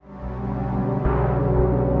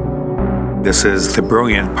This is the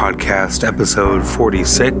Brilliant Podcast, episode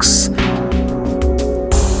 46.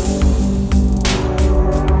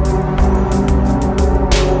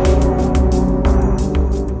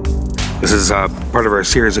 This is part of our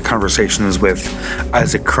series of conversations with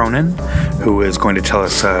Isaac Cronin, who is going to tell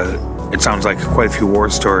us, it sounds like, quite a few war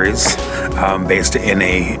stories based in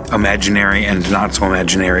a imaginary and not so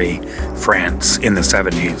imaginary France in the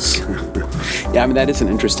 70s. Yeah, I mean, that is an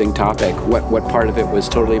interesting topic. What part of it was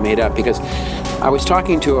totally made up? Because I was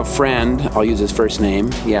talking to a friend, I'll use his first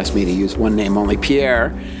name, he asked me to use one name only,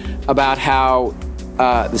 Pierre, about how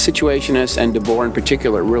the Situationists and De Boer in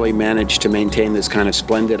particular really managed to maintain this kind of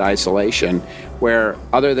splendid isolation where,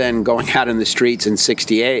 other than going out in the streets in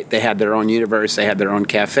 68, they had their own universe, they had their own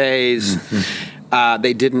cafes.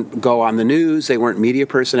 They didn't go on the news. They weren't media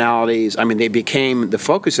personalities. I mean, they became the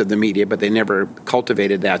focus of the media, but they never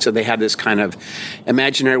cultivated that. So they had this kind of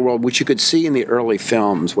imaginary world, which you could see in the early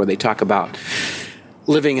films where they talk about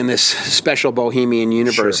living in this special bohemian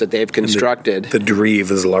universe that they've constructed. The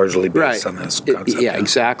Dreve is largely based on this concept. Yeah,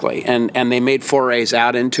 exactly. And they made forays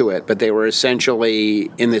out into it, but they were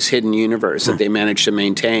essentially in this hidden universe that they managed to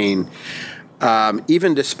maintain,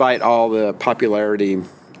 even despite all the popularity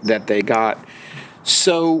that they got.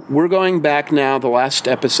 So we're going back now. The last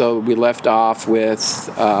episode we left off with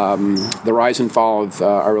the rise and fall of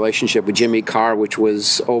our relationship with Jimmy Carr, which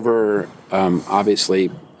was over, obviously,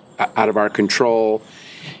 out of our control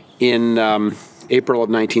in April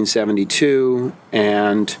of 1972.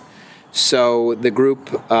 And so the group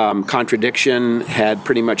Contradiction had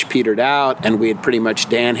pretty much petered out, and we had pretty much,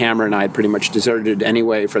 Dan Hammer and I had pretty much deserted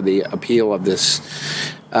anyway for the appeal of this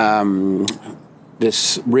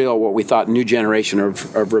this real, what we thought, new generation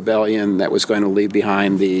of rebellion that was going to leave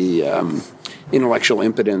behind the intellectual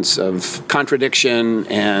impotence of Contradiction.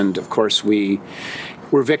 And, of course, we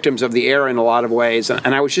were victims of the era in a lot of ways.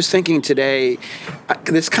 And I was just thinking today,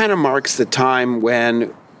 this kind of marks the time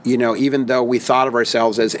when, you know, even though we thought of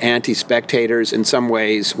ourselves as anti-spectators, in some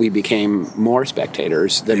ways we became more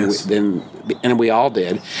spectators than and we all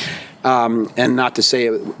did. And not to say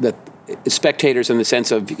that spectators in the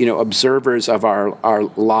sense of, you know, observers of our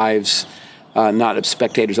lives, not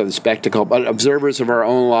spectators of the spectacle, but observers of our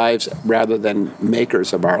own lives rather than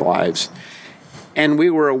makers of our lives. And we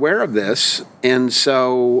were aware of this, and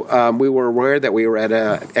so we were aware that we were at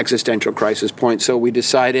an existential crisis point, so we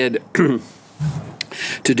decided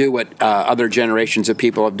to do what other generations of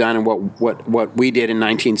people have done and what we did in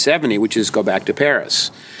 1970, which is go back to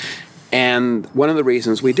Paris. And one of the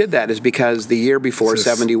reasons we did that is because the year before,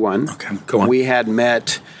 71, we had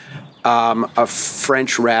met a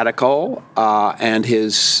French radical and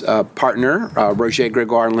his partner, Roger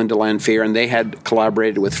Grégoire and Linda Lanfear, and they had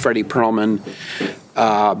collaborated with Freddie Perlman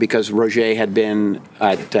because Roger had been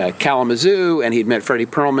at Kalamazoo, and he'd met Freddie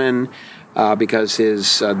Perlman because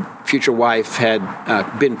his future wife had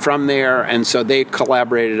been from there, and so they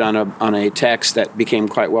collaborated on a text that became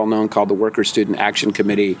quite well known called the Worker Student Action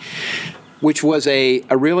Committee, which was a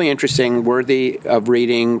really interesting, worthy of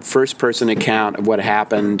reading, first-person account of what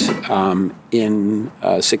happened in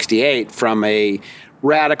 68 from a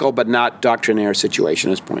radical but not doctrinaire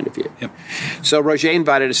situationist point of view. Yep. So Roger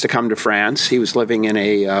invited us to come to France. He was living in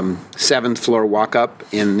a 7th-floor walk-up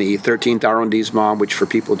in the 13th arrondissement, which, for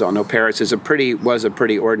people who don't know, Paris was a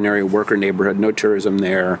pretty ordinary worker neighborhood, no tourism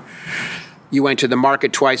there. You went to the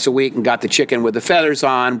market twice a week and got the chicken with the feathers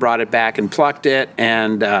on, brought it back and plucked it,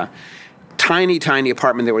 and tiny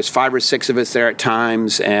apartment. There was 5 or 6 of us there at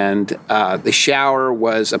times, and the shower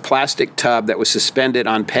was a plastic tub that was suspended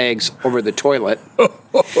on pegs over the toilet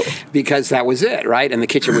because that was it, right? And the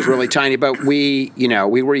kitchen was really tiny, but we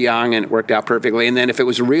were young and it worked out perfectly. And then if it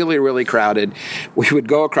was really, really crowded, we would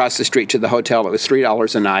go across the street to the hotel. It was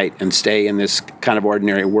 $3 a night and stay in this kind of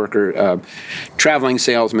ordinary worker, traveling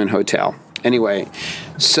salesman hotel. Anyway,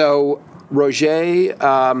 so Roger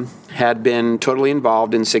had been totally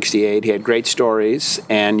involved in 68. He had great stories,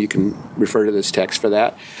 and you can refer to this text for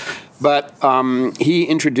that. But he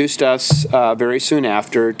introduced us very soon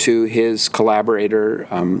after to his collaborator,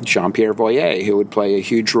 Jean-Pierre Voyer, who would play a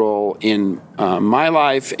huge role in my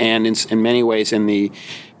life and in many ways in the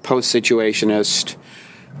post-situationist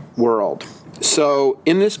world. So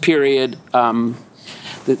in this period,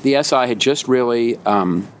 the SI had just really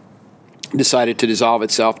decided to dissolve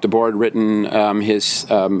itself. De Boer had written his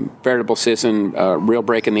Veritable Citizen, Real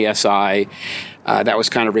Break in the SI. That was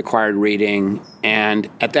kind of required reading. And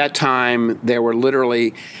at that time, there were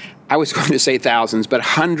literally, I was going to say thousands, but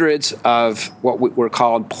hundreds of what were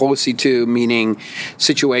called post-situ, meaning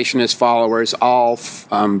situationist followers, all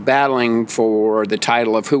battling for the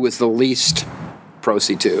title of who was the least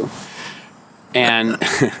pro-situ. And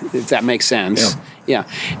if that makes sense. Yeah.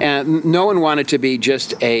 And no one wanted to be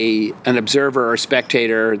just an observer or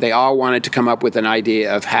spectator. They all wanted to come up with an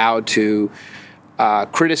idea of how to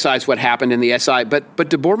criticize what happened in the SI. But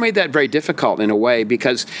De Boer made that very difficult in a way,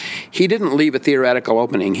 because he didn't leave a theoretical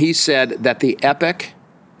opening. He said that the epic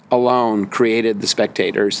alone created the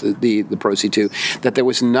spectators, the post-situ, that there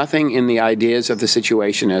was nothing in the ideas of the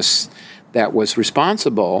situationists that was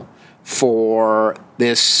responsible for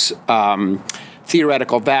this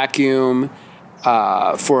theoretical vacuum,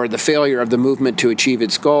 for the failure of the movement to achieve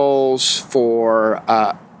its goals, for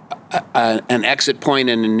an exit point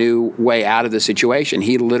and a new way out of the situation.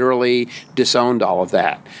 He literally disowned all of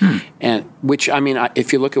that. And which, I mean,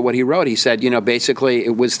 if you look at what he wrote, he said, basically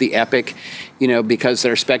it was the epic, because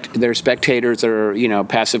they're spectators are,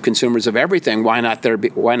 passive consumers of everything.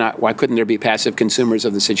 Why couldn't there be passive consumers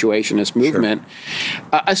of the situationist movement?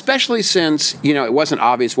 Sure. Especially since, it wasn't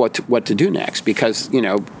obvious what to do next, because,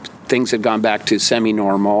 things had gone back to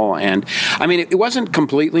semi-normal. And I mean, it wasn't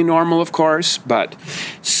completely normal, of course, but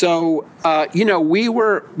so, we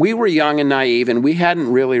were young and naive, and we hadn't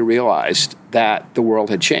really realized that the world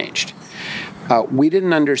had changed. We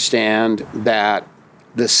didn't understand that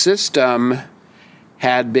the system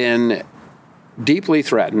had been deeply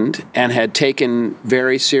threatened and had taken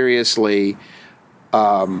very seriously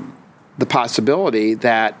the possibility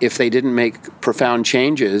that if they didn't make profound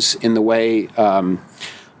changes in the way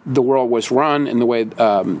the world was run, in the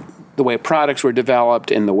way products were developed,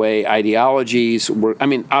 in the way ideologies were. I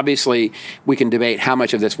mean, obviously, we can debate how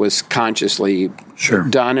much of this was consciously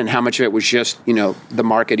done and how much of it was just, the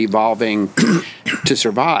market evolving to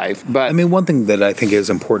survive. But I mean, one thing that I think is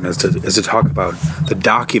important is to talk about the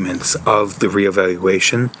documents of the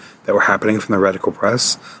reevaluation that were happening from the radical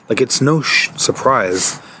press. Like, it's no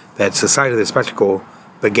surprise that Society of the Spectacle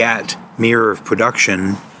begat Mirror of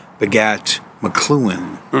Production, begat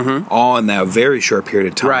McLuhan, all in that very short period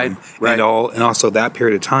of time. Right. And also that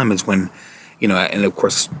period of time is when, and of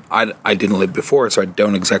course I didn't live before, so I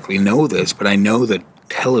don't exactly know this, but I know that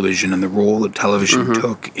television and the role that television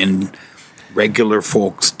took in regular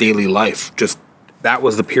folks' daily life, just that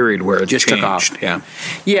was the period where it just changed. Took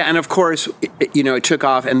off. Yeah, and of course, it took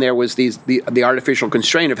off, and there was the artificial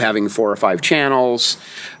constraint of having 4 or 5 channels.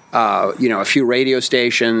 A few radio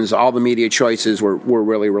stations. All the media choices were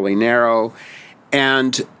really, really narrow.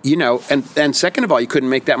 And, and second of all, you couldn't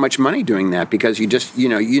make that much money doing that, because you just,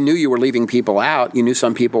 you knew you were leaving people out. You knew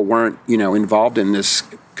some people weren't, involved in this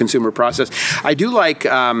consumer process. I do like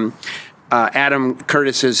Adam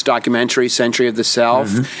Curtis's documentary, Century of the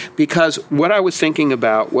Self, because what I was thinking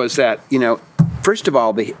about was that, first of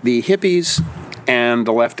all, the hippies and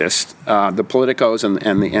the leftists, the politicos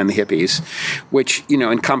and the hippies, which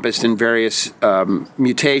encompassed in various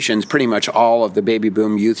mutations pretty much all of the baby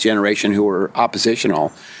boom youth generation who were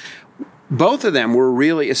oppositional. Both of them were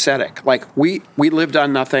really ascetic. Like we lived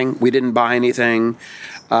on nothing. We didn't buy anything,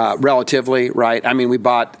 relatively, right? I mean, we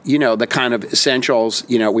bought the kind of essentials.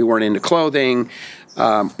 We weren't into clothing.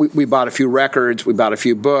 We bought a few records. We bought a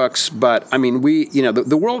few books. But I mean,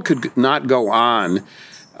 the world could not go on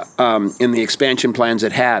in the expansion plans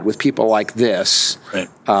it had with people like this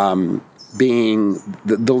being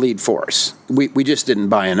the lead force. We just didn't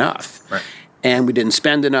buy enough. Right. And we didn't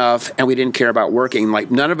spend enough, and we didn't care about working.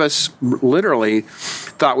 Like, none of us literally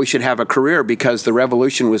thought we should have a career because the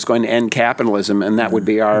revolution was going to end capitalism, and that would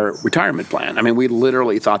be our retirement plan. I mean, we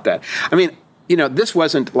literally thought that. I mean, this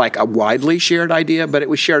wasn't like a widely shared idea, but it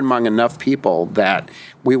was shared among enough people that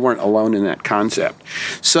we weren't alone in that concept.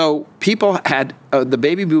 So people had, the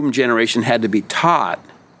baby boom generation had to be taught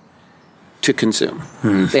to consume.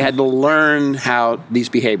 They had to learn how these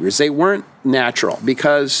behaviors, they weren't natural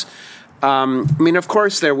because, of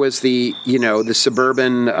course there was the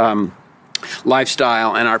suburban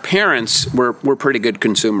lifestyle, and our parents were pretty good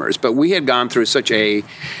consumers, but we had gone through such a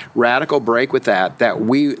radical break with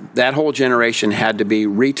that whole generation had to be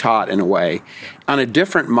retaught in a way on a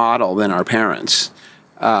different model than our parents.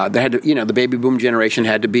 They had to, the baby boom generation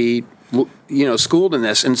had to be, schooled in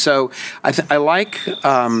this, and so I like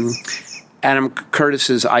Adam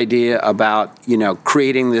Curtis's idea about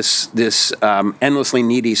creating this endlessly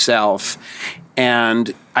needy self.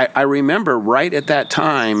 And I remember right at that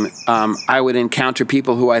time, I would encounter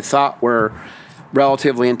people who I thought were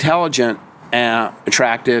relatively intelligent,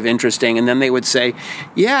 attractive, interesting, and then they would say,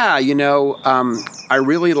 yeah, I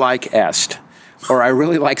really like Est, or I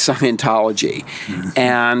really like Scientology.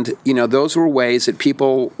 And, those were ways that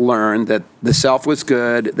people learned that the self was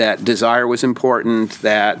good, that desire was important,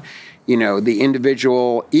 that, the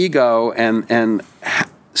individual ego and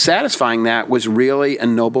satisfying that was really a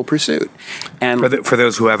noble pursuit. And for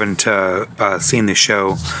those who haven't seen the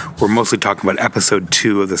show, we're mostly talking about episode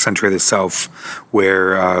 2 of The Century of the Self,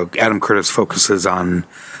 where Adam Curtis focuses on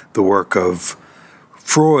the work of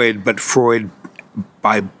Freud, but Freud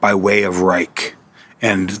by way of Reich.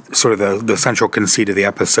 And sort of the central conceit of the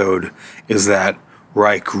episode is that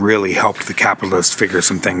Reich really helped the capitalists figure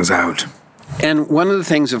some things out. And one of the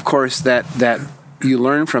things, of course, that you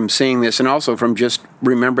learn from seeing this, and also from just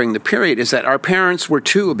remembering the period, is that our parents were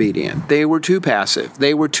too obedient. They were too passive.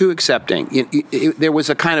 They were too accepting. There was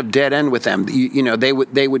a kind of dead end with them.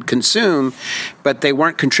 They would consume, but they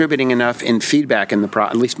weren't contributing enough in feedback in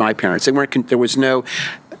at least my parents. They weren't. There was no.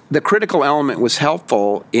 The critical element was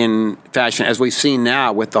helpful in fashion, as we've seen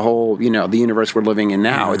now with the whole, the universe we're living in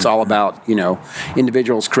now. It's all about,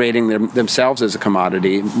 individuals creating themselves as a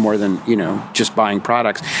commodity more than, just buying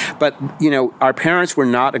products. But, our parents were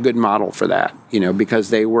not a good model for that, because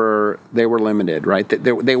they were limited, right?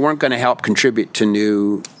 They weren't going to help contribute to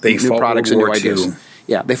new products and new ideas.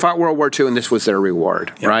 Yeah, they fought World War II, and this was their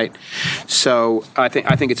reward, right? So I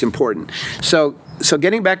think it's important. So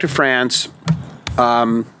getting back to France.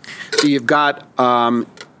 So you've got a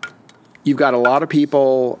lot of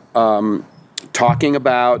people talking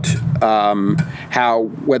about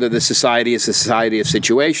whether the society is a society of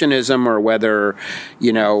situationism, or whether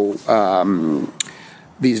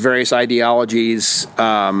these various ideologies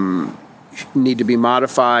need to be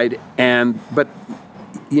modified. But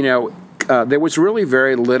there was really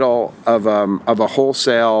very little of a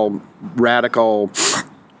wholesale radical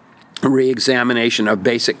re-examination of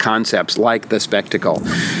basic concepts like the spectacle.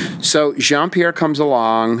 So Jean-Pierre comes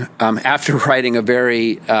along after writing a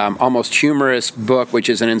very almost humorous book, which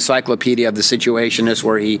is an encyclopedia of the Situationists,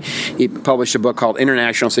 where he published a book called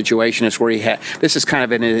International Situationists, where this is kind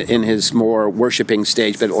of in his more worshiping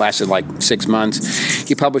stage, but it lasted like 6 months.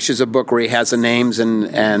 He publishes a book where he has the names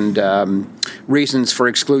and reasons for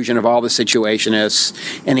exclusion of all the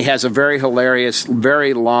Situationists, and he has a very hilarious,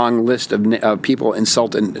 very long list of people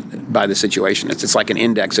insulted by the Situationists. It's like an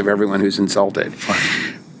index of everyone who's insulted.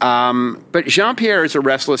 But Jean-Pierre is a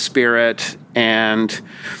restless spirit, and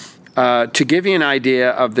to give you an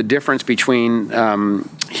idea of the difference between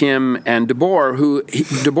him and Debord,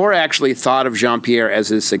 Debord actually thought of Jean-Pierre as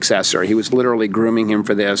his successor. He was literally grooming him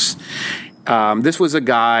for this. This was a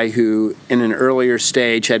guy who, in an earlier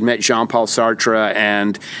stage, had met Jean-Paul Sartre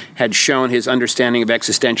and had shown his understanding of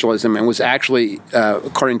existentialism, and was actually,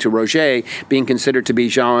 according to Roget, being considered to be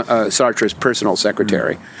Sartre's personal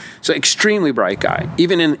secretary. So extremely bright guy.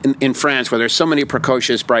 Even in France, where there's so many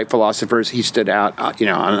precocious, bright philosophers, he stood out,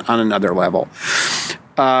 on another level.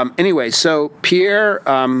 Anyway, so Pierre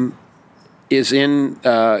is in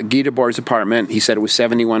Guy Debord's apartment. He said it was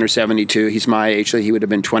 71 or 72. He's my age, so he would have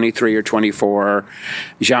been 23 or 24.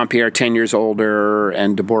 Jean-Pierre, 10 years older,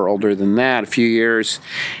 and Debord older than that, a few years.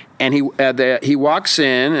 And he walks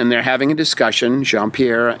in, and they're having a discussion,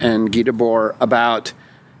 Jean-Pierre and Guy Debord, about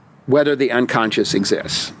whether the unconscious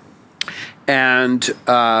exists. And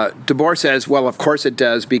Debord says, well, of course it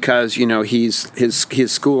does, because,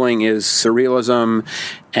 his schooling is surrealism,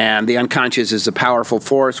 and the unconscious is a powerful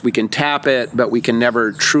force. We can tap it, but we can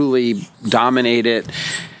never truly dominate it.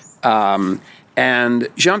 And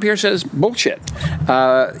Jean-Pierre says, bullshit.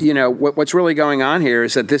 What's really going on here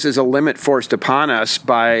is that this is a limit forced upon us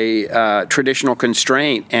by traditional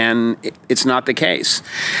constraint, and it's not the case.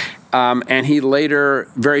 And he later,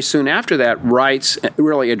 very soon after that, writes,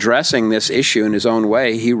 really addressing this issue in his own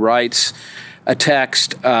way. He writes a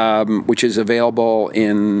text which is available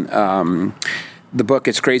in the book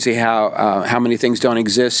It's Crazy How Many Things Don't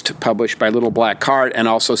Exist, published by Little Black Cart, and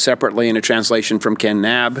also separately in a translation from Ken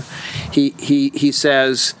Nab. He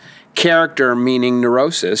says, character, meaning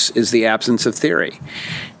neurosis, is the absence of theory.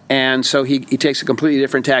 And so he takes a completely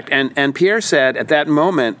different tack. And Pierre said at that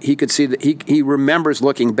moment he could see that he remembers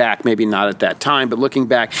looking back, maybe not at that time, but looking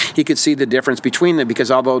back, he could see the difference between them,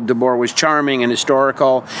 because although Debord was charming and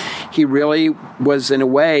historical, he really was, in a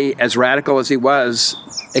way, as radical as he was,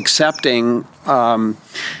 accepting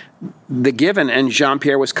the given, and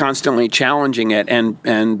Jean-Pierre was constantly challenging it, and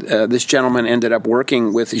this gentleman ended up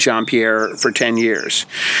working with Jean-Pierre for 10 years.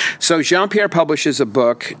 So Jean-Pierre publishes a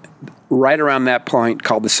book right around that point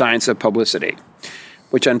called The Science of Publicity,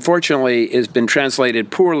 which unfortunately has been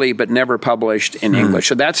translated poorly but never published in English.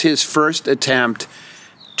 So that's his first attempt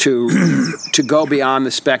to go beyond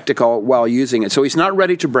the spectacle while using it. So he's not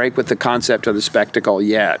ready to break with the concept of the spectacle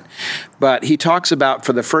yet. But he talks about,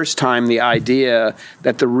 for the first time, the idea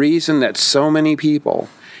that the reason that so many people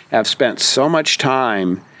have spent so much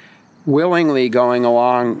time willingly going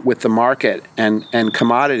along with the market and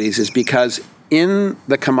commodities is because in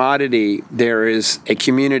the commodity, there is a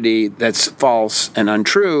community that's false and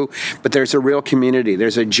untrue, but there's a real community.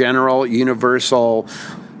 There's a general, universal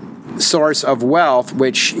source of wealth,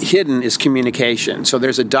 which hidden is communication. So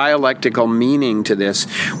there's a dialectical meaning to this.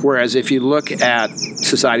 Whereas if you look at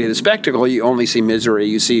society of the spectacle, you only see misery,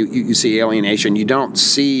 you see alienation. You don't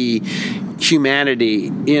see humanity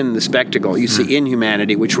in the spectacle. You see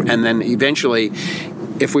inhumanity, and then eventually,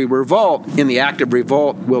 if we revolt, in the act of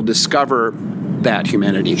revolt, we'll discover that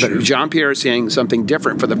humanity. But Jean-Pierre is saying something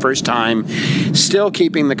different for the first time, still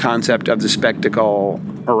keeping the concept of the spectacle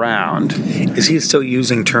around. Is he still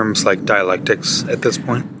using terms like dialectics at this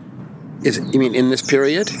point? You mean in this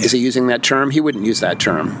period? Is he using that term? He wouldn't use that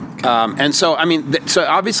term. And so, so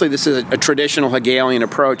obviously this is a traditional Hegelian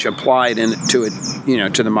approach applied to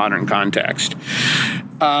the modern context.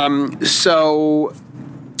 So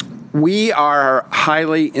we are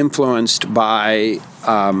highly influenced by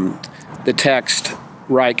the text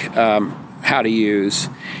Reich, How to Use,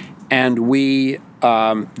 and we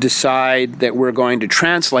decide that we're going to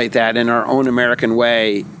translate that in our own American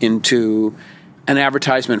way into an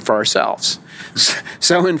advertisement for ourselves.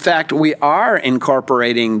 So in fact, we are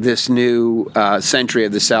incorporating this new century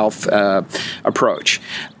of the self approach.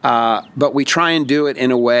 But we try and do it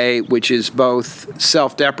in a way which is both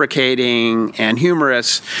self-deprecating and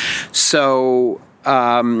humorous. So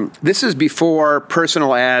this is before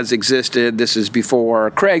personal ads existed. This is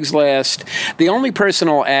before Craigslist. The only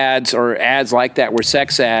personal ads or ads like that were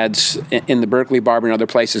sex ads in the Berkeley Barber and other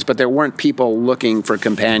places, but there weren't people looking for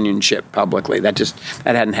companionship publicly. That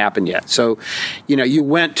hadn't happened yet. So, you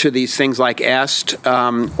went to these things like Est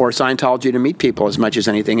or Scientology to meet people as much as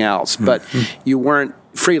anything else, but you weren't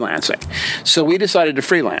freelancing. So we decided to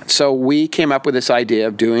freelance. So we came up with this idea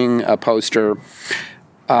of doing a poster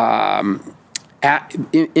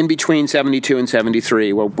in between 72 and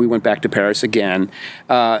 73, where we went back to Paris again,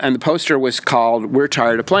 and the poster was called "We're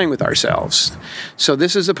Tired of Playing with Ourselves." So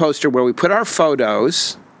this is a poster where we put our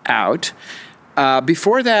photos out.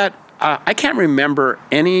 Before that, I can't remember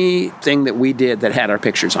anything that we did that had our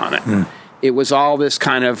pictures on it. It was all this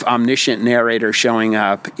kind of omniscient narrator showing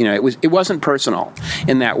up. It wasn't personal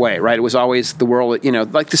in that way, right? It was always the world,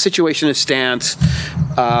 like the Situationist stance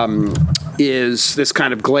is this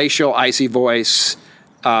kind of glacial, icy voice,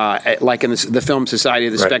 like in the film Society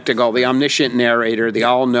of the Spectacle, the omniscient narrator, the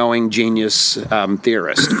all-knowing genius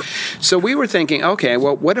theorist. So we were thinking, okay,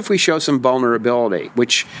 well, what if we show some vulnerability,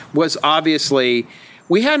 which was obviously...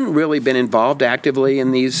 We hadn't really been involved actively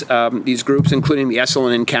in these groups, including the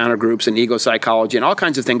Esalen encounter groups and ego psychology, and all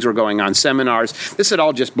kinds of things were going on, seminars. This had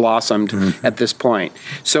all just blossomed at this point.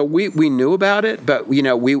 So we knew about it, but we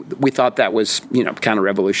thought that was kind of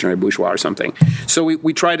revolutionary bourgeois or something. So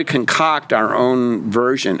we tried to concoct our own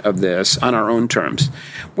version of this on our own terms,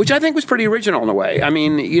 which I think was pretty original in a way.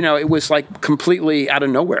 It was like completely out of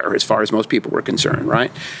nowhere as far as most people were concerned,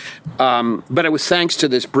 right? But it was thanks to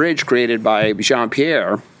this bridge created by Jean-Pierre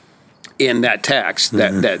in that text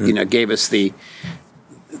that gave us the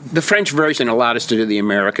French version, allowed us to do the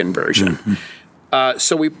American version.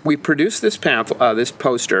 So we produced this pamphlet, this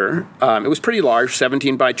poster. It was pretty large,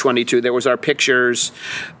 17 by 22. There was our pictures,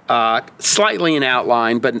 slightly in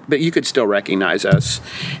outline, but you could still recognize us.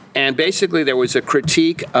 And basically, there was a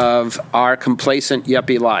critique of our complacent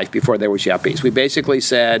yuppie life before there was yuppies. We basically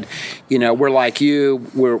said, we're like you.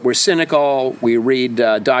 We're cynical. We read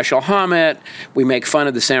Dashiell Hammett. We make fun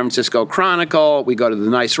of the San Francisco Chronicle. We go to the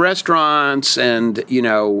nice restaurants, and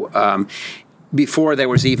before there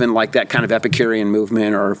was even like that kind of Epicurean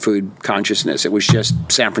movement or food consciousness. It was just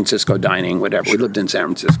San Francisco dining, whatever. We lived in San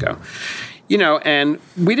Francisco. And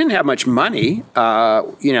we didn't have much money,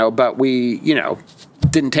 but we,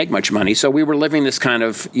 didn't take much money. So we were living this kind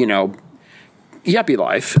of, yuppie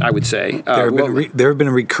life, I would say. There have been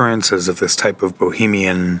recurrences of this type of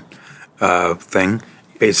bohemian thing,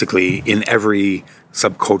 basically in every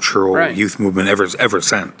subcultural youth movement ever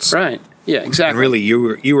since. Right. Yeah, exactly. And really,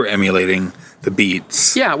 you were emulating the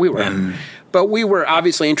beats. Yeah, we were. But we were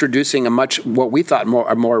obviously introducing what we thought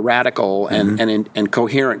a more radical and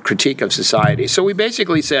coherent critique of society. So we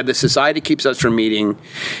basically said the society keeps us from meeting.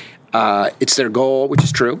 It's their goal, which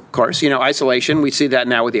is true, of course. Isolation. We see that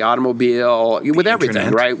now with the automobile, with everything,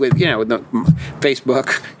 internet. right? With with the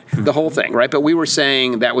Facebook, the whole thing, right? But we were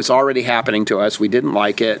saying that was already happening to us. We didn't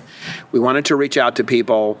like it. We wanted to reach out to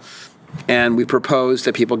people. And we proposed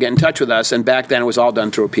that people get in touch with us. And back then, it was all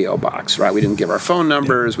done through a P.O. box, right? We didn't give our phone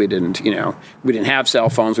numbers. We didn't, we didn't have cell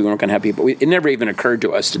phones. We weren't going to have people. It never even occurred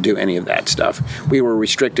to us to do any of that stuff. We were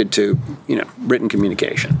restricted to, written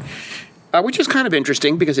communication, which is kind of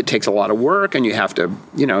interesting because it takes a lot of work, and you have to,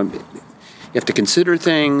 have to consider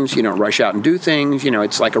things. You don't rush out and do things.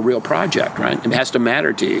 It's like a real project, right? It has to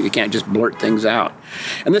matter to you. You can't just blurt things out.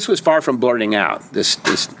 And this was far from blurting out. This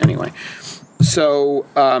anyway.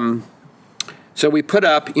 So we put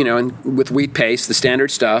up, and with wheat paste, the standard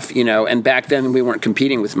stuff, and back then we weren't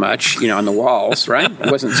competing with much, on the walls, right? It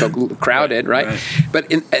wasn't so crowded, right?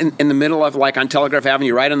 But in the middle of, like, on Telegraph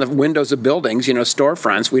Avenue, right on the windows of buildings,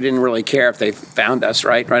 storefronts, we didn't really care if they found us,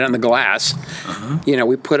 right on the glass.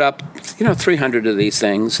 We put up, 300 of these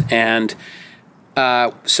things, and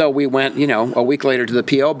so we went, a week later to the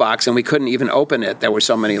P.O. box, and we couldn't even open it. There were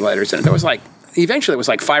so many letters in it. There was eventually it was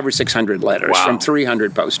like 500 or 600 letters from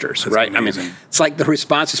 300 posters, That's right? amazing. I mean, it's like the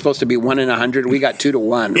response is supposed to be 1 in 100. We got 2 to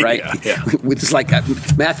 1, right? Yeah. It's like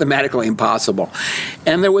mathematically impossible.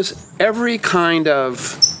 And there was every kind of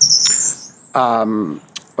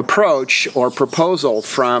approach or proposal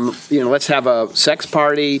from, let's have a sex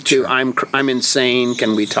party to I'm insane,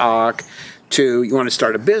 can we talk? To you want to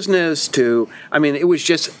start a business, it was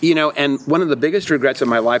just, and one of the biggest regrets of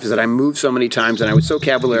my life is that I moved so many times and I was so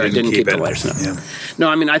cavalier I didn't keep the letters. No,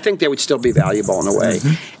 I think they would still be valuable in a way.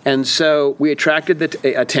 And so we attracted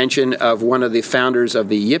the attention of one of the founders of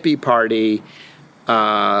the Yippie Party.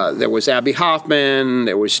 There was Abby Hoffman,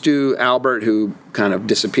 there was Stu Albert, who kind of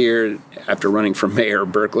disappeared after running for mayor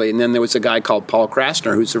of Berkeley, and then there was a guy called Paul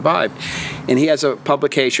Krasner who survived. And he has a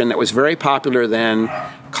publication that was very popular then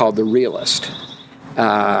called The Realist.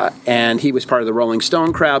 And he was part of the Rolling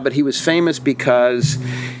Stone crowd, but he was famous because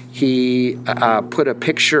he put a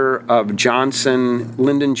picture of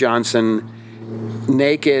Lyndon Johnson,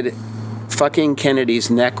 naked, fucking Kennedy's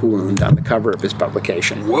neck wound on the cover of his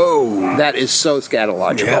publication. Whoa. That is so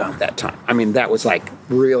scatological at that time. That was like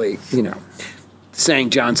really, saying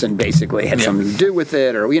Johnson basically had something to do with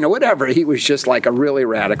it or, whatever. He was just like a really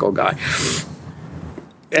radical guy.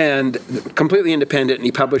 And completely independent, and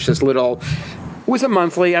he published this little, it was a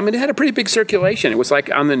monthly, it had a pretty big circulation. It was like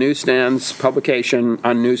on the newsstands, publication,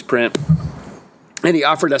 on newsprint. And he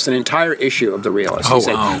offered us an entire issue of The Realist. He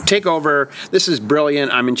said, take over. This is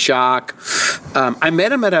brilliant. I'm in shock. I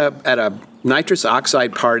met him at a nitrous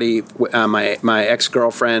oxide party. My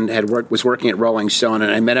ex-girlfriend was working at Rolling Stone,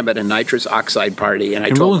 and I met him at a nitrous oxide party.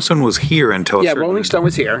 And Rolling Stone was here until Rolling Stone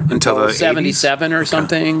was here until 77 or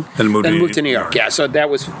something. Then moved to New York. Yeah, so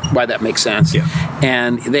that was why that makes sense. Yeah.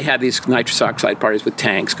 And they had these nitrous oxide parties with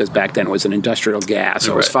tanks because back then it was an industrial gas.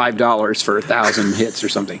 So it was $5 for 1,000 hits or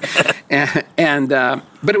something.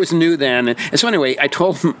 But it was new then. And so anyway, I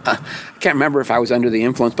told him, I can't remember if I was under the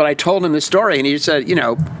influence, but I told him this story, and he said,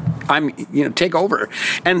 take over.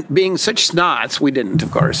 And being such snots, we didn't,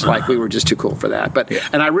 of course. Like, we were just too cool for that. But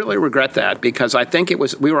and I really regret that because I think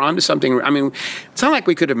we were onto something. It's not like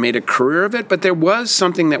we could have made a career of it, but there was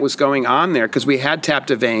something that was going on there because we had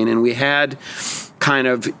tapped a vein and we had kind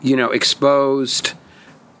of, exposed.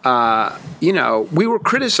 We were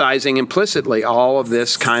criticizing implicitly all of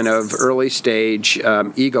this kind of early stage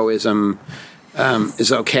egoism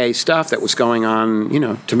is okay stuff that was going on,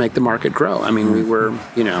 to make the market grow. We were,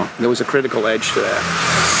 there was a critical edge to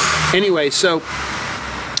that. Anyway, so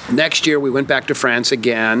next year we went back to France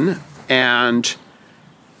again, and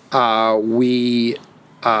we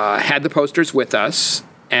had the posters with us.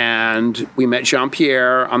 And we met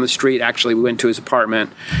Jean-Pierre on the street. Actually, we went to his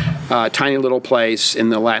apartment, tiny little place in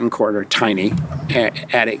the Latin Quarter, tiny,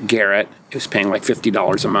 attic garret. He was paying like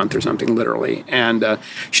 $50 a month or something, literally. And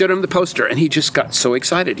showed him the poster, and he just got so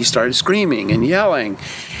excited. He started screaming and yelling.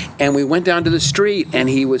 And we went down to the street, and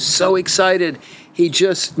he was so excited. He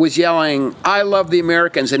just was yelling, "I love the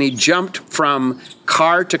Americans." And he jumped from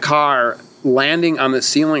car to car, landing on the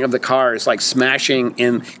ceiling of the cars, like smashing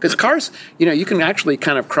in, because cars, you can actually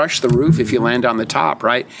kind of crush the roof if you land on the top,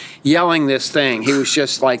 right? Yelling this thing. He was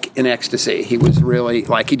just like in ecstasy. He was really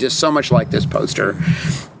he just so much liked this poster.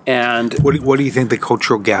 And what do you think the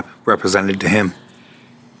cultural gap represented to him?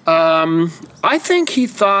 I think he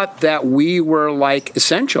thought that we were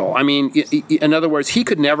essential. In other words, he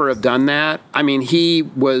could never have done that. He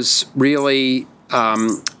was really,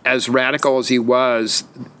 as radical as he was,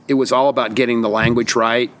 it was all about getting the language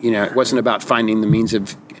right. It wasn't about finding the means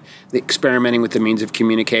of experimenting with the means of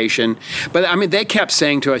communication. But they kept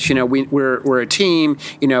saying to us, we're a team.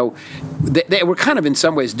 They were kind of in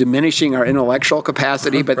some ways diminishing our intellectual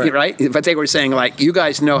capacity, but right. But they were saying you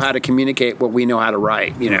guys know how to communicate what we know how to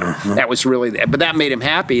write. That was really, but that made him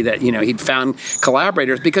happy that he'd found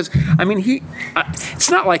collaborators because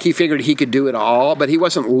it's not like he figured he could do it all, but he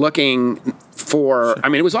wasn't looking for.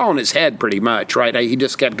 It was all in his head pretty much, right? He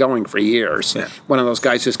just kept going for years. Yeah. One of those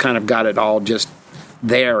guys who's kind of got it all just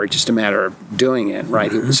there, it's just a matter of doing it,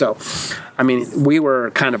 right? So, we were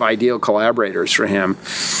kind of ideal collaborators for him.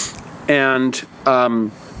 And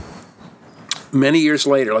many years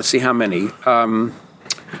later, let's see how many,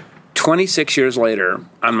 26 years later,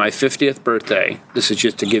 on my 50th birthday, this is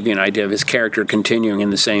just to give you an idea of his character continuing in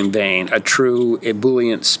the same vein, a true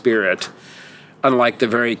ebullient spirit, unlike the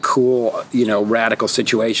very cool, radical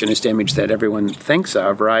situationist image that everyone thinks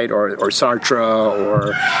of, right? Or Sartre,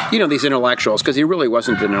 or, these intellectuals, because he really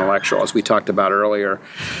wasn't an intellectual, as we talked about earlier.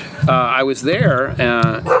 I was there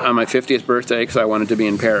on my 50th birthday because I wanted to be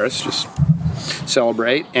in Paris, just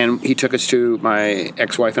celebrate, and he took us to, my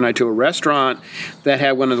ex-wife and I, to a restaurant that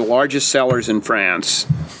had one of the largest cellars in France,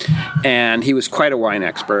 and he was quite a wine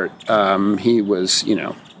expert. He was,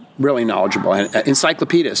 really knowledgeable,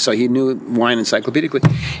 encyclopedist, so he knew wine encyclopedically.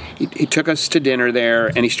 He took us to dinner there,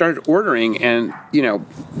 and he started ordering, and,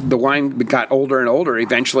 the wine got older and older.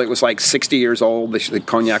 Eventually, it was like 60 years old. The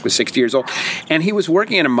cognac was 60 years old. And he was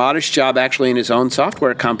working at a modest job, actually, in his own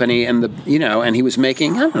software company, and, and he was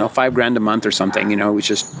making, $5,000 a month or something, it was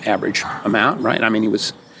just average amount, right? I mean, he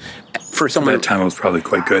was... For someone at that time, it was probably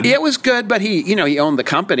quite good. Yeah, it was good, but he owned the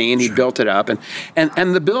company and he built it up,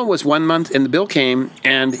 and the bill was 1 month, and the bill came,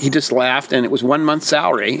 and he just laughed, and it was 1 month's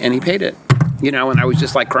salary, and he paid it, and I was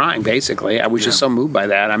just like crying. Basically, I was just so moved by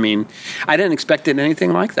that. I mean, I didn't expect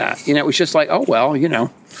anything like that. It was just like, oh well,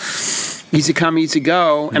 easy come, easy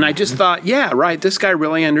go, and I just thought, yeah, right, this guy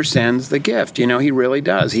really understands the gift. He really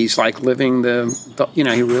does. He's like living the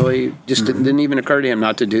he really just didn't even occur to him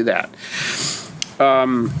not to do that.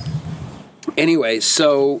 Anyway,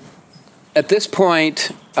 so at this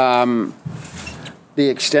point, the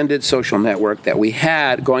extended social network that we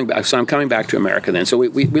had going back, so I'm coming back to America then. So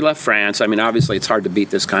we left France. I mean, obviously, it's hard to beat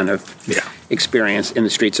this kind of experience in the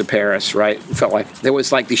streets of Paris, right? It felt like there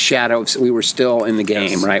was like the shadows. We were still in the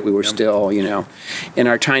game, right? We were still, in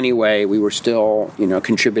our tiny way, we were still,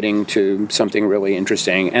 contributing to something really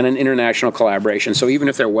interesting and an international collaboration. So even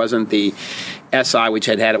if there wasn't the SI, which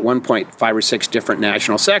had at one point 5 or 6 different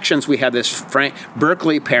national sections, we had this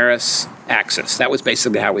Berkeley-Paris axis. That was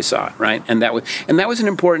basically how we saw it, right? And that was an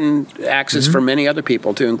important axis for many other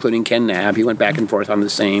people too, including Ken Nab. He went back and forth on the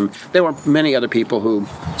same. There were many other people who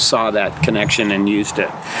saw that connection and used it.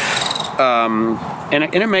 And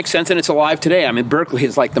it makes sense, and it's alive today. I mean, Berkeley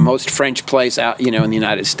is like the most French place out, in the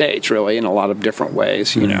United States, really, in a lot of different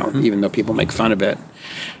ways, even though people make fun of it.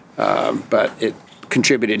 But it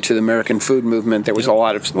contributed to the American food movement. There was a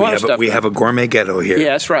lot of stuff. We have a gourmet ghetto here.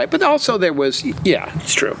 Yeah, that's right. But also there was,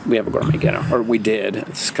 it's true. We have a gourmet ghetto, or we did.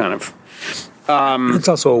 It's kind of... it's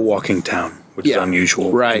also a walking town, which is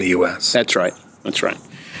unusual in the U.S. That's right.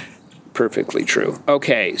 Perfectly true.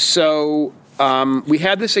 Okay, so we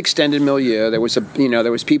had this extended milieu. There was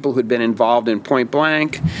there was people who'd been involved in Point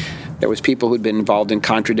Blank. There was people who'd been involved in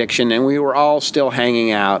Contradiction, and we were all still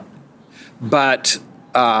hanging out. But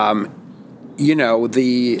so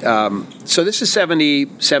this is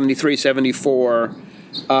 70, 73, 74.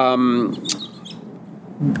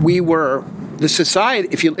 We were the society.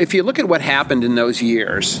 If you look at what happened in those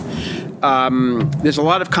years, there's a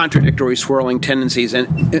lot of contradictory, swirling tendencies,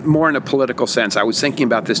 and more in a political sense. I was thinking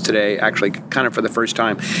about this today, actually, kind of for the first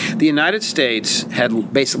time. The United States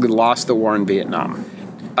had basically lost the war in Vietnam.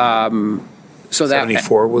 So that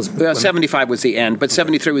 74 was 75 was the end, but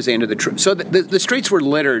 73 was the end of the truth. So the streets were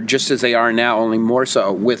littered, just as they are now, only more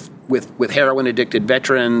so, with heroin addicted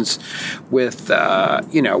veterans, with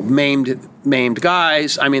maimed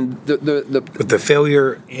guys. I mean, but the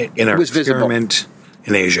failure in our experiment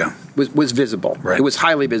in Asia was visible. Right. It was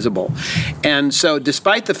highly visible, and so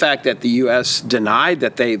despite the fact that the U.S. denied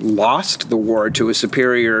that they lost the war to a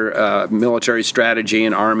superior military strategy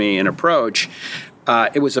and army and approach.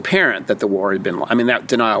 It was apparent that the war had been. I mean, that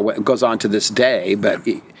denial goes on to this day, but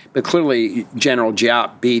clearly General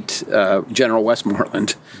Giap beat General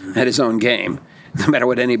Westmoreland at his own game, no matter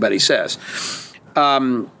what anybody says.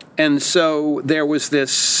 And so there was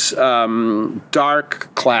this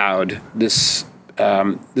dark cloud, this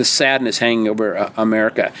sadness hanging over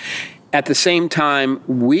America. At the same time,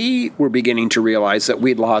 we were beginning to realize that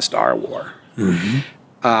we'd lost our war.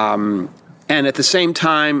 Mm-hmm. And at the same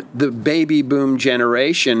time, the baby boom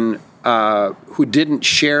generation who didn't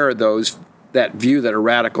share that view that a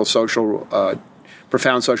radical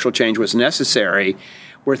profound social change was necessary,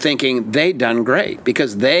 were thinking they'd done great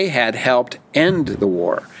because they had helped end the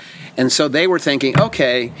war. And so they were thinking,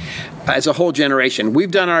 okay, as a whole generation,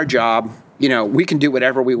 we've done our job. We can do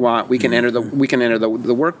whatever we want. We can enter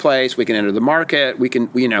the workplace. We can enter the market. We can,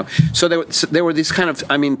 So there were these kind of,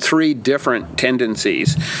 3 different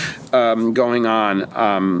tendencies going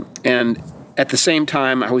on, and at the same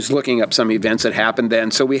time, I was looking up some events that happened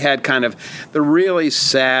then. So we had kind of the really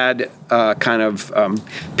sad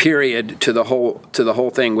period to the whole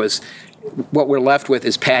thing was what we're left with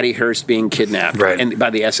is Patty Hearst being kidnapped and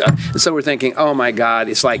by the SF. And so we're thinking, oh my God,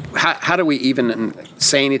 it's like, how do we even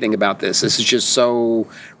say anything about this? This is just so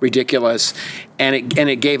ridiculous. And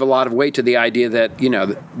it gave a lot of weight to the idea that,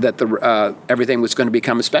 that everything was going to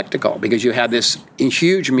become a spectacle because you had this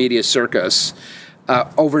huge media circus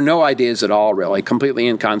over no ideas at all, really, completely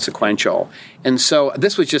inconsequential. And so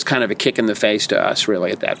this was just kind of a kick in the face to us,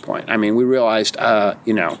 really, at that point. I mean, we realized,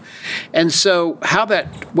 And so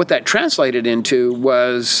what that translated into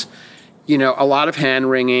was, a lot of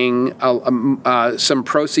hand-wringing, some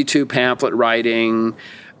post-situ pamphlet writing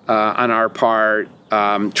on our part,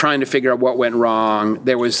 trying to figure out what went wrong.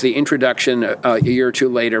 There was the introduction a year or two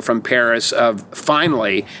later from Paris of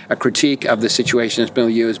finally a critique of the situationist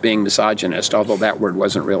milieu as being misogynist, although that word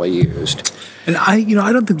wasn't really used. And I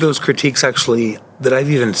don't think those critiques actually, that I've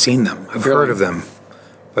even seen them. I've heard of them.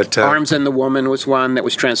 But Arms and the Woman was one that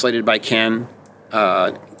was translated by Ken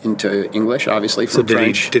into English, obviously, from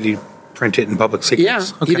French. Did he print it in public secrets? Yeah,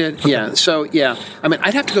 he did. Okay. Yeah. So, I mean,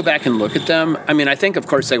 I'd have to go back and look at them. I mean, I think, of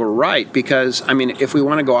course, they were right because, I mean, if we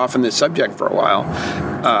want to go off on this subject for a while,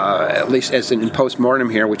 at least as in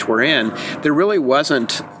postmortem here, which we're in, there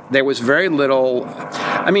was very little.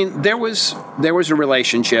 I mean, there was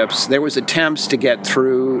relationships. There was attempts to get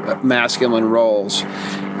through masculine roles.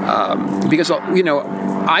 Because,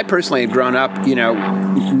 I personally had grown up,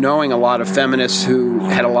 knowing a lot of feminists who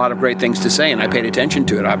had a lot of great things to say, and I paid attention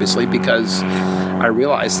to it, obviously, because I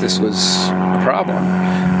realized this was a problem,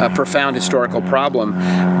 a profound historical problem.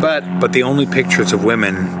 But the only pictures of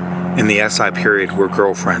women in the SI period were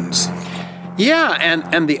girlfriends. Yeah,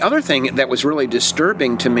 and the other thing that was really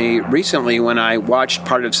disturbing to me recently when I watched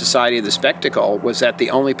part of Society of the Spectacle was that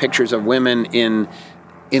the only pictures of women in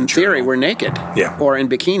theory, were naked or in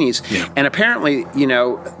bikinis. Yeah. And apparently,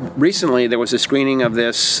 recently there was a screening of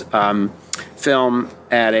this film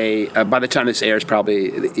at by the time this airs,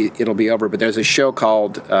 probably it'll be over, but there's a show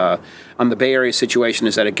called, on the Bay Area situation,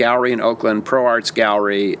 is at a gallery in Oakland, Pro Arts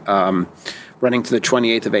Gallery, running to the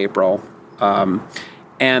 28th of April.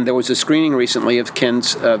 And there was a screening recently of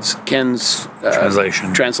Ken's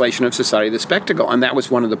translation of Society of the Spectacle. And that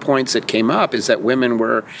was one of the points that came up, is that women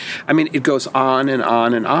were, I mean, it goes on and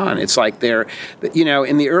on and on. It's like in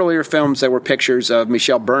the earlier films, there were pictures of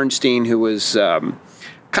Michelle Bernstein, who was a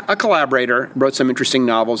collaborator, wrote some interesting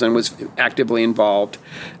novels and was actively involved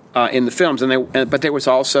in the films. But there was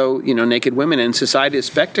also, naked women in Society of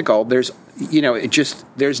the Spectacle. There's,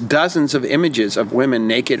 there's dozens of images of women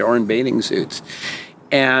naked or in bathing suits.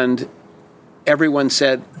 And everyone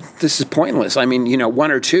said, this is pointless. I mean,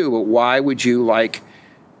 one or two, but why would you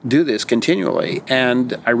do this continually?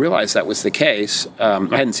 And I realized that was the case. I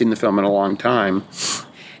hadn't seen the film in a long time.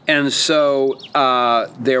 And so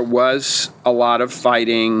there was a lot of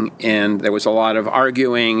fighting, and there was a lot of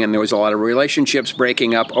arguing, and there was a lot of relationships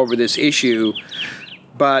breaking up over this issue.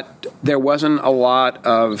 But there wasn't a lot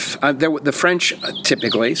of the French,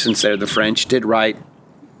 typically, since they're the French, did write.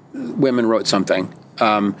 Women wrote something.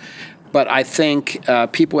 But I think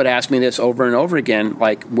people would ask me this over and over again,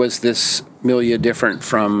 was this milieu different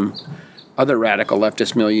from other radical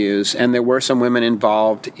leftist milieus? And there were some women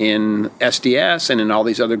involved in SDS and in all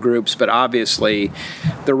these other groups, but obviously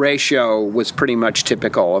the ratio was pretty much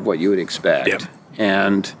typical of what you would expect. Yep.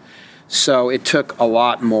 And so it took a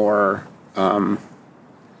lot more, and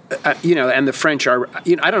the French are,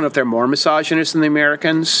 I don't know if they're more misogynist than the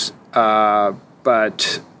Americans,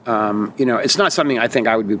 but... it's not something I think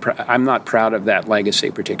I would be. I'm not proud of that legacy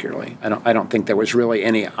particularly. I don't think there was really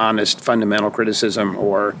any honest fundamental criticism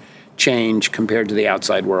or change compared to the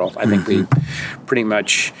outside world. I think we pretty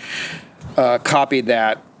much copied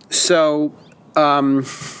that. So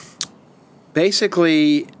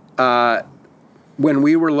basically, when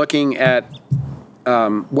we were looking at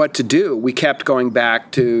what to do, we kept going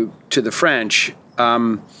back to the French.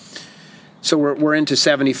 So we're into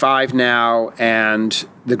 75 now, and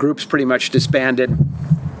the group's pretty much disbanded.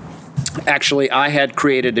 Actually, I had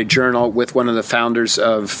created a journal with one of the founders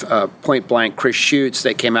of Point Blank, Chris Schutz,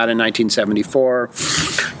 that came out in 1974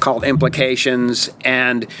 called Implications,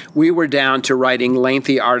 and we were down to writing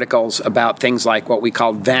lengthy articles about things like what we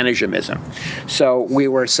called vanishism. So we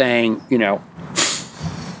were saying,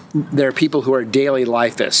 there are people who are daily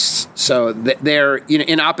lifeists. So they're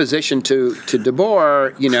in opposition to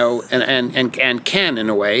Debord, and Ken in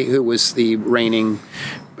a way, who was the reigning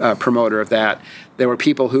promoter of that. There were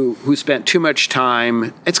people who spent too much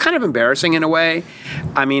time. It's kind of embarrassing in a way.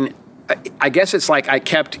 I mean, I guess it's like I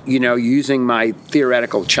kept, using my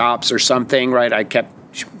theoretical chops or something, right? I kept,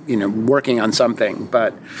 working on something.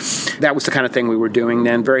 But that was the kind of thing we were doing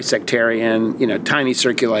then, very sectarian, tiny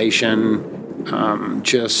circulation,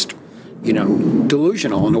 just,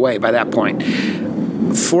 delusional in a way by that point.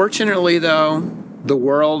 Fortunately, though, the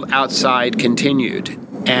world outside continued,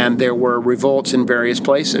 and there were revolts in various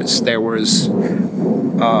places. There were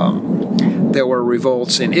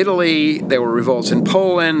revolts in Italy, there were revolts in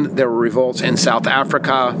Poland, there were revolts in South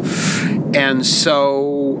Africa, and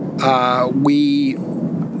so we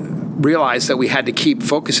realized that we had to keep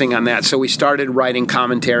focusing on that. So we started writing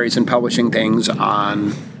commentaries and publishing things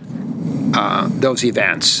on those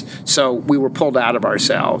events. So we were pulled out of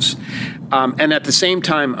ourselves. And at the same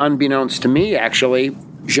time, unbeknownst to me, actually,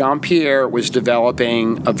 Jean-Pierre was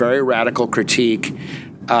developing a very radical critique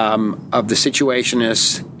of the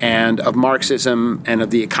situationists and of Marxism and of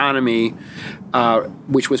the economy,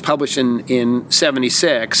 which was published in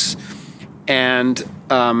 76. And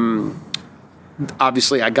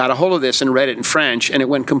obviously I got a hold of this and read it in French, and it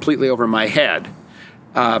went completely over my head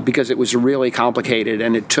because it was really complicated,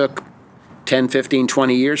 and it took 10, 15,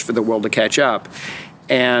 20 years for the world to catch up.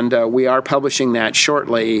 And we are publishing that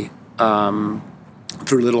shortly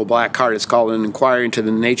through Little Black Card. It's called An Inquiry into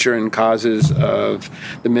the Nature and Causes of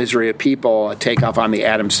the Misery of People, a takeoff on the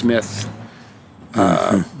Adam Smith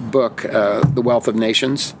book, The Wealth of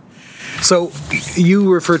Nations. So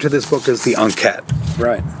you refer to this book as the Enquête.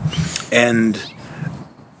 Right. And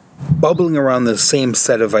bubbling around the same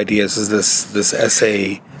set of ideas as this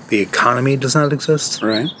essay, The Economy Does Not Exist.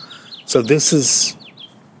 Right. So this is,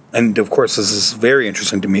 and of course this is very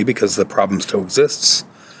interesting to me because the problem still exists.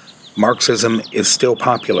 Marxism is still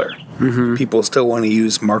popular. Mm-hmm. People still want to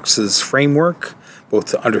use Marx's framework, both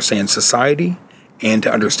to understand society and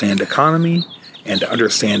to understand economy and to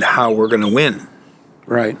understand how we're going to win.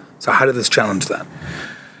 Right. So how did this challenge that?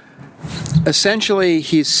 Essentially,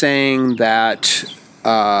 he's saying that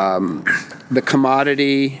the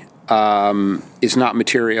commodity is not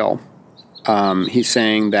material. He's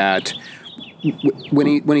saying that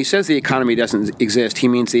when he says the economy doesn't exist, he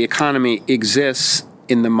means the economy exists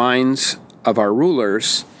in the minds of our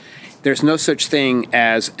rulers. There's no such thing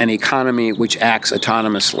as an economy which acts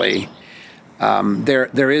autonomously.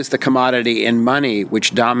 There is the commodity and money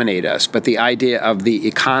which dominate us, but the idea of the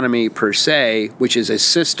economy per se, which is a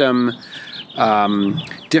system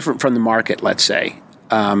different from the market, let's say,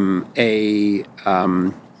 a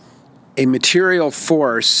material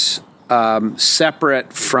force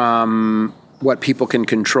separate from what people can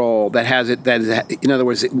control, that has it. That is, in other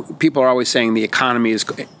words, people are always saying the economy is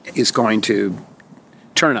going to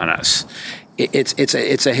turn on us.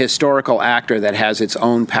 It's a historical actor that has its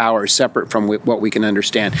own power separate from what we can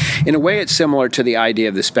understand. In a way, it's similar to the idea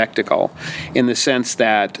of the spectacle, in the sense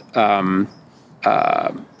that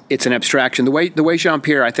it's an abstraction. The way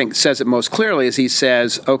Jean-Pierre, I think, says it most clearly is he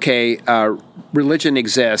says, okay, religion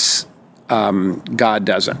exists, God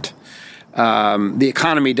doesn't. The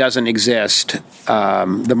economy doesn't exist,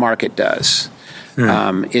 the market does.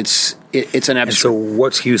 It's an abstract. So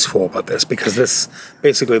what's useful about this? Because this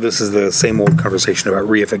is the same old conversation about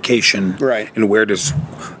reification. Right. And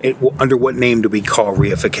under what name do we call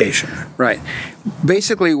reification? Right.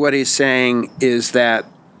 Basically what he's saying is that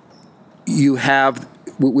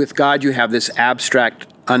with God you have this abstract,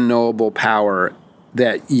 unknowable power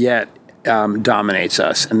that yet dominates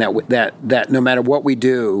us, and that no matter what we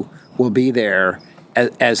do will be there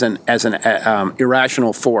as an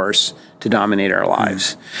irrational force to dominate our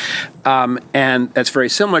lives. And that's very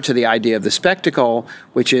similar to the idea of the spectacle,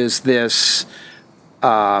 which is this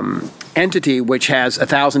entity which has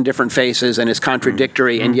 1,000 different faces and is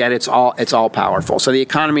contradictory, and yet it's all powerful. So the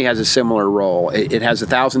economy has a similar role. It has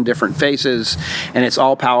 1,000 different faces, and it's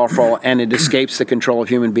all powerful, and it escapes the control of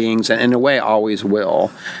human beings, and in a way always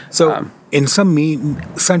will. So in some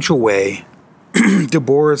essential way, Du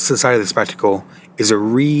Bois' Society of the Spectacle is a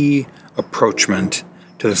reapproachment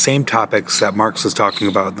to the same topics that Marx was talking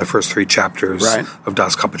about in the first 3 chapters of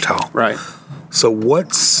Das Kapital. Right. So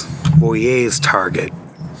what's Boyer's target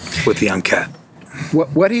with the Enquête?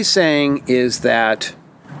 What he's saying is that,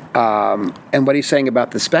 and what he's saying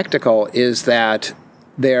about the spectacle is that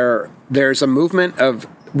there's a movement of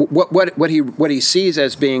what he sees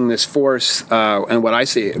as being this force, and what I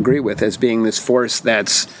agree with as being this force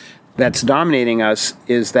that's dominating us,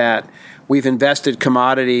 is that we've invested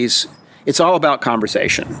commodities. It's all about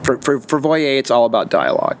conversation. For Boyer, it's all about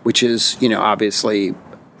dialogue, which is, obviously,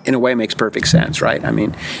 in a way, makes perfect sense, right? I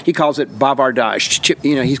mean, he calls it bavardage.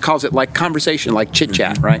 He calls it like conversation, like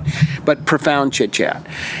chit-chat, right? But profound chit-chat.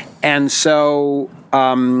 And so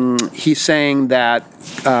he's saying that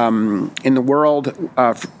in the world,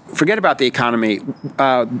 forget about the economy.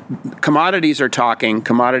 Commodities are talking.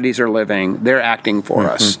 Commodities are living. They're acting for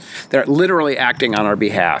us. They're literally acting on our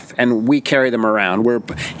behalf, and we carry them around.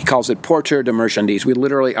 He calls it porteur de marchandises. We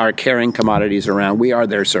literally are carrying commodities around. We are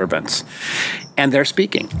their servants. And they're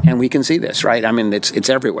speaking, and we can see this, right? I mean, it's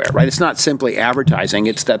everywhere, right? It's not simply advertising.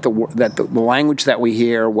 It's that the language that we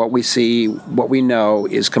hear, what we see, what we know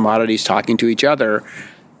is commodities talking to each other,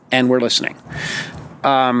 and we're listening.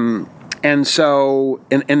 And so,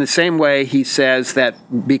 in the same way, he says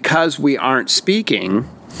that because we aren't speaking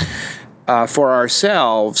for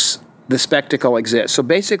ourselves, the spectacle exists. So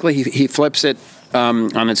basically, he flips it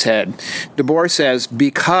on its head. De Boer says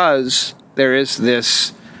because there is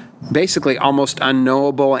this basically almost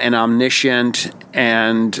unknowable and omniscient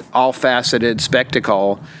and all-faceted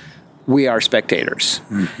spectacle, we are spectators.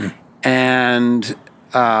 And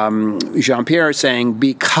Jean-Pierre is saying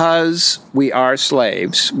because we are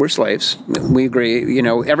slaves, we're slaves. We agree.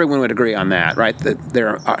 Everyone would agree on that, right? That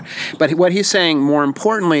there are. But what he's saying, more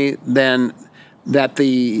importantly than that,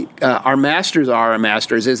 our masters are our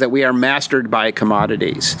masters, is that we are mastered by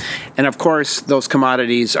commodities, and of course those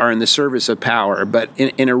commodities are in the service of power. But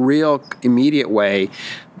in a real immediate way,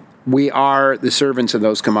 we are the servants of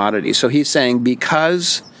those commodities. So he's saying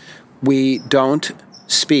because we don't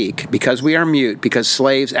speak, because we are mute, because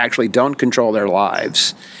slaves actually don't control their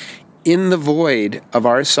lives, in the void of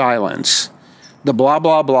our silence, the blah,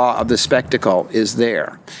 blah, blah of the spectacle is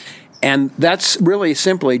there. And that's really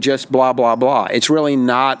simply just blah, blah, blah. It's really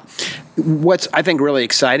not. What's, I think, really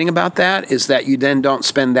exciting about that is that you then don't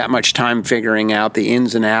spend that much time figuring out the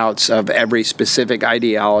ins and outs of every specific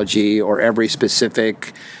ideology or every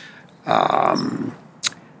specific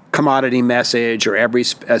commodity message or every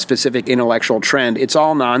specific intellectual trend. It's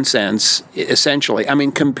all nonsense, essentially. I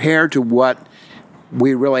mean, compared to what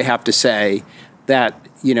we really have to say,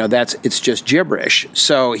 it's just gibberish.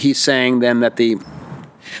 So he's saying then that the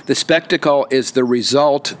spectacle is the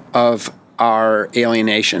result of our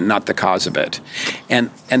alienation, not the cause of it. And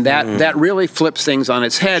that really flips things on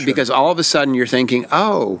its head, because all of a sudden you're thinking,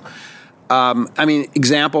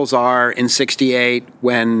 examples are in '68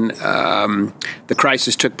 when the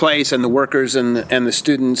crisis took place and the workers and the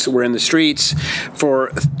students were in the streets.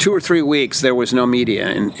 For 2 or 3 weeks, there was no media,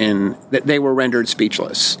 and they were rendered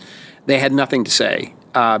speechless. They had nothing to say.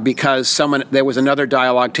 Because there was another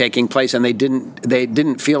dialogue taking place, and they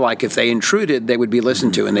didn't feel like if they intruded, they would be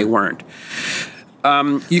listened to, and they weren't.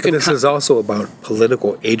 This is also about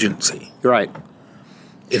political agency, right?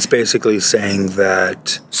 It's basically saying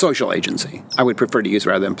that social agency. I would prefer to use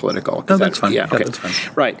rather than political. No, that's fine. Yeah, okay. That's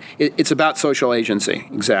fine. Right. It's about social agency,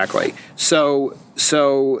 exactly. So.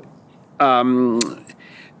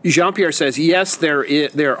 Jean-Pierre says, yes,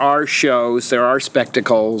 there are shows, there are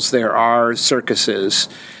spectacles, there are circuses,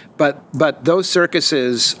 but those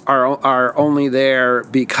circuses are only there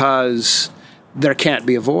because there can't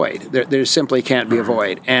be a void. There simply can't be a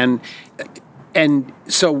void. And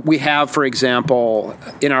so we have, for example,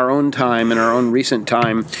 in our own recent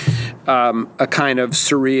time, a kind of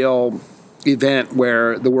surreal event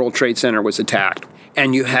where the World Trade Center was attacked.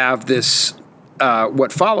 And you have this.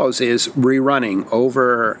 What follows is rerunning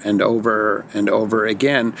over and over and over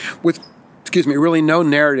again with, really no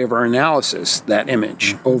narrative or analysis, that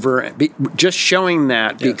image just showing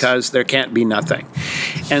that because there can't be nothing.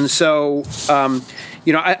 And so,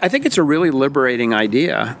 I think it's a really liberating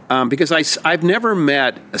idea because I've never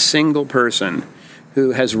met a single person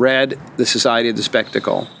who has read The Society of the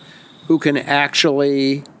Spectacle who can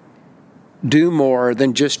actually do more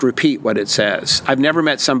than just repeat what it says. I've never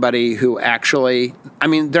met somebody who actually,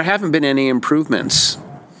 there haven't been any improvements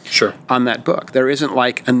on that book. There isn't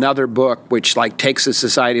like another book which takes the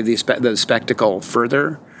Society of the Spectacle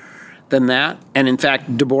further than that. And in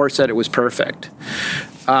fact, De Boer said it was perfect.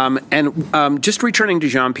 Just returning to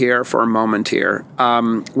Jean-Pierre for a moment here,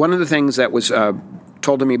 one of the things that was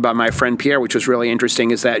told to me by my friend Pierre, which was really interesting,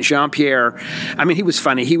 is that Jean-Pierre, he was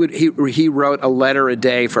funny. He wrote a letter a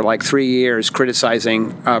day for 3 years criticizing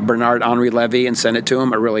Bernard-Henri Lévy and sent it to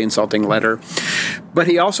him, a really insulting letter. But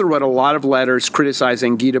he also wrote a lot of letters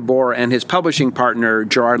criticizing Guy Debord and his publishing partner,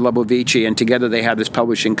 Gerard Lebovici, and together they had this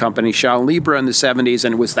publishing company, Charles Libre, in the 70s,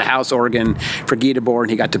 and it was the house organ for Guy Debord, and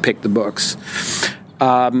he got to pick the books.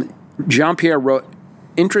 Jean-Pierre wrote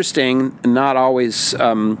interesting, not always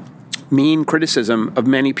mean criticism of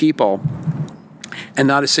many people, and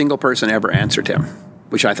not a single person ever answered him,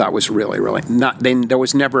 which I thought was really, really there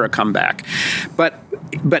was never a comeback. But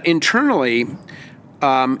internally,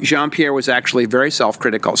 Jean-Pierre was actually very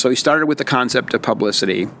self-critical. So he started with the concept of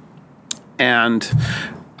publicity, and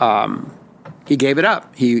he gave it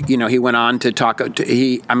up. He went on to talk.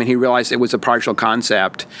 He realized it was a partial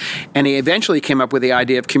concept, and he eventually came up with the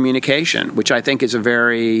idea of communication, which I think is a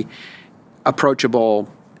very approachable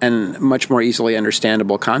and much more easily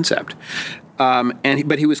understandable concept.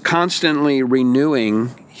 But he was constantly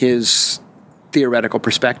renewing his theoretical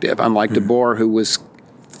perspective, unlike De Boer, who was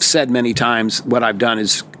said many times, "What I've done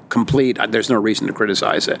is complete. There's no reason to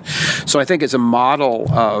criticize it." So I think as a model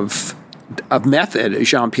of method,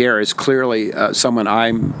 Jean-Pierre is clearly someone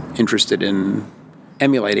I'm interested in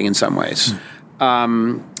emulating in some ways.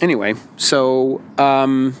 Anyway, so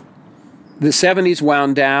the 70s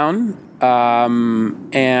wound down,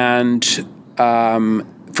 and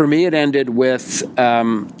for me it ended with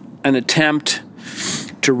an attempt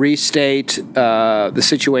to restate the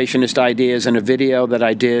situationist ideas in a video that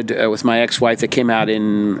I did with my ex-wife that came out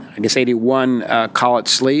in, I guess, 81, Call It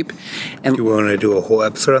Sleep. And do you want to do a whole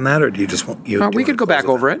episode on that, or do you just want... we could go back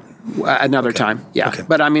over it another time, yeah. Okay.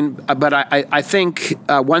 But I think,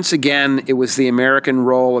 once again, it was the American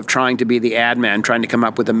role of trying to be the ad man, trying to come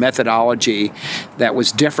up with a methodology that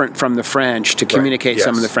was different from the French to communicate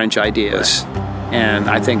some of the French ideas. Right. And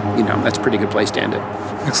I think, that's a pretty good place to end it.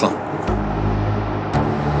 Excellent.